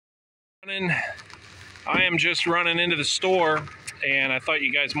I am just running into the store, and I thought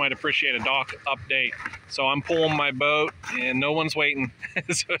you guys might appreciate a dock update. So I'm pulling my boat, and no one's waiting.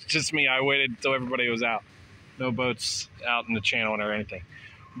 So it's just me. I waited until everybody was out. No boats out in the channel or anything.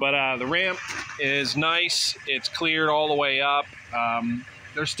 But the ramp is nice. It's cleared all the way up.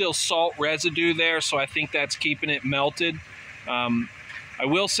 There's still salt residue there, so I think that's keeping it melted. I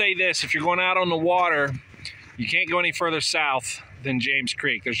will say this, if you're going out on the water, you can't go any further south than James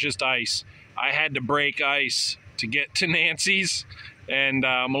Creek. There's just ice. I had to break ice to get to Nancy's, and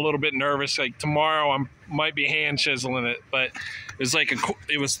I'm a little bit nervous. Like tomorrow, I might be hand chiseling it, but it was like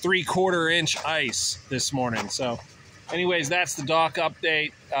it was 3/4 inch ice this morning. So, anyways, that's the dock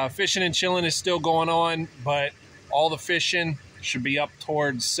update. Fishing and chilling is still going on, but all the fishing should be up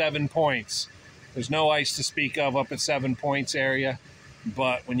towards 7 points. There's no ice to speak of up at 7 points area,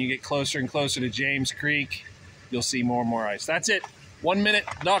 but when you get closer and closer to James Creek, you'll see more and more ice. That's it. 1 minute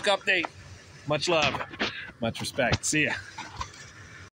dock update. Much love, much respect. See ya.